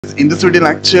In this video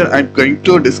lecture, I'm going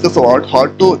to discuss about how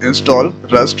to install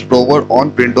RustRover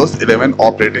on Windows 11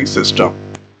 operating system.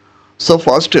 So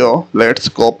first here, let's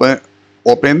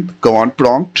open command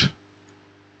prompt,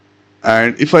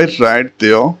 and if I write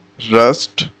there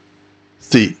rust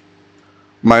c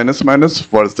 --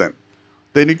 version,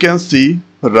 then you can see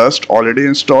Rust already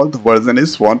installed. The version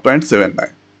is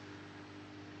 1.79.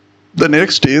 The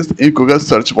next is in Google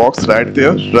search box, right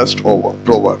there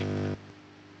RustRover.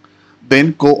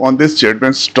 Then go on this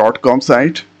jetbench.com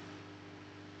site.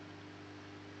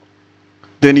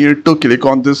 Then you need to click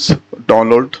on this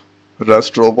download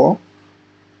RustRover,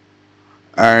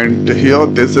 and here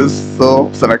this is the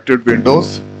selected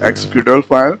Windows executable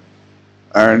file,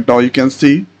 and now you can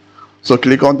see. So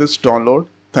click on this download.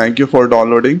 Thank you for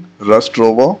downloading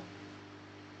RustRover.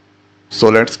 So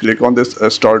let's click on this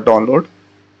start download.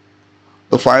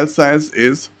 The file size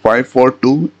is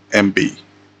 542 MB.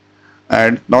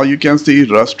 And now you can see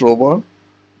RustRover.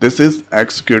 This is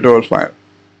executable file.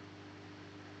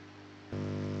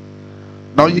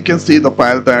 Now you can see the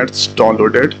file that's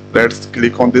downloaded. Let's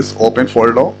click on this open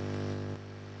folder,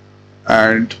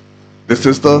 and this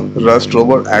is the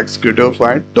RustRover executable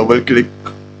file. Double click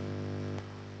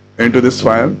into this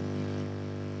file,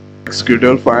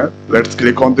 executable file. Let's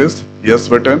click on this yes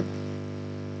button.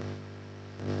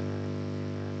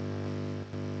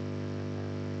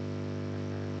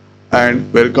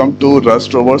 And welcome to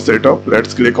RustRover setup.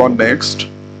 Let's click on next,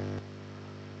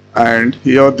 and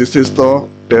here this is the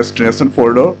destination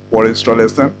folder for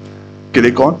installation.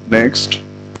 Click on next.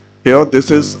 Here this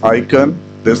is icon,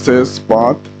 this is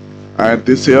path, and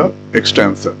this here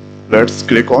extension. Let's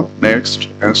click on next,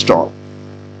 install.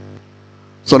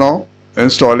 So now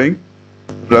installing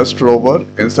RustRover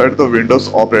inside the Windows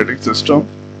operating system.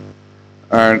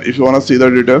 And if you want to see the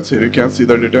details, here you can see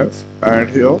the details, and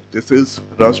here this is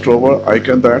RustRover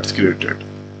icon that's created.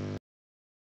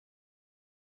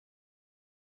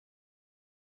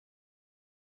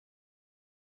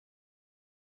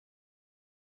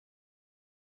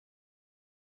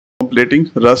 Completing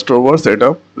RustRover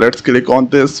setup, let's click on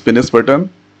this finish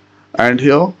button, and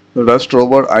here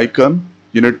RustRover icon,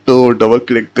 you need to double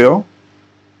click there.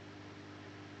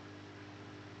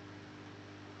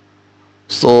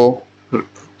 So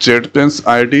JetBrains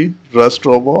ID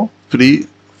RustRover free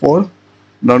for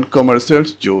non-commercial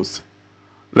use.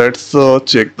 Let's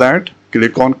check that.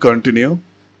 Click on continue,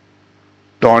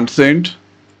 don't send,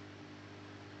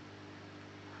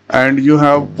 and you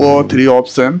have three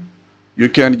options. You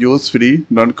can use free,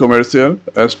 non-commercial,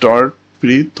 start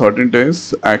free 13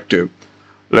 days, active.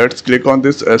 Let's click on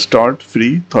this start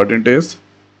free 13 days.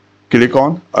 Click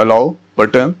on allow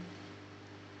button,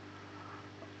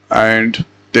 and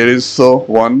there is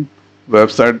one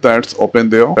website that's open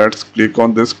there. Let's click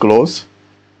on this close,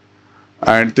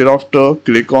 and thereafter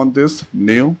click on this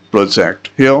new project.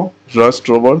 Here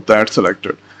RustRover that's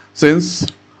selected. Since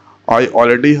I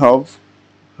already have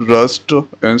Rust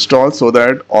installed, so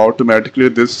that automatically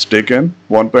this is taken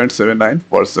 1.79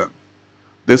 version.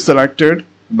 This selected.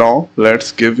 Now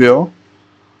let's give here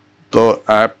the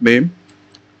app name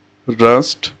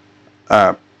Rust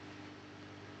app,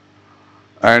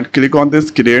 and click on this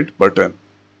create button.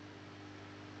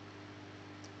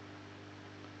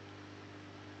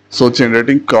 So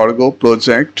generating cargo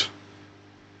project,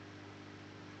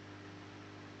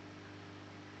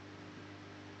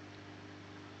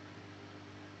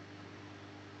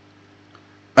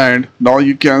 and now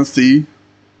you can see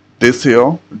this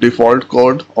here default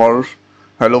code or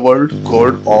hello world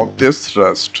code of this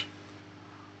Rust.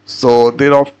 So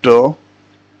thereafter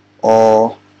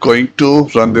going to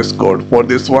run this code. For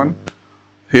this one,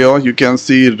 here you can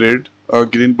see red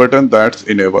green button that's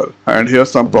enable, and here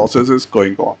some process is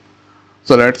going on.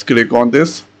 So let's click on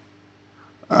this,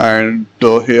 and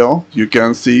here you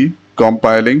can see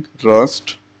compiling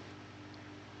Rust,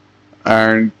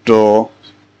 and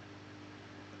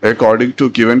according to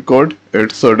given code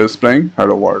it's displaying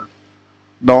hello world.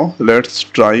 Now let's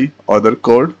try other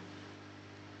code.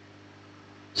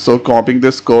 So copying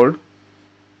this code,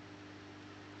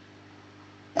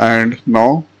 and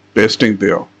now pasting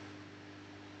there.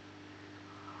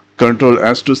 Control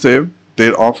S to save.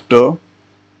 Thereafter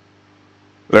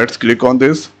let's click on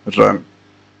this run.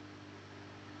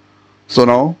 So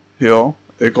now here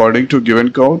according to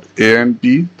given code A and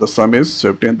B, the sum is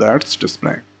 15, that's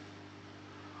displaying.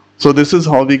 So this is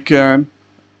how we can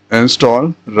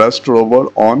install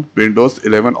RustRover on Windows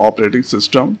 11 operating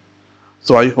system.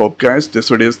 So I hope guys this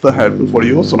video is helpful for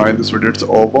you. So now in this video it's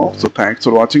over. So thanks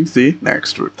for watching. See you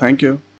next week. Thank you.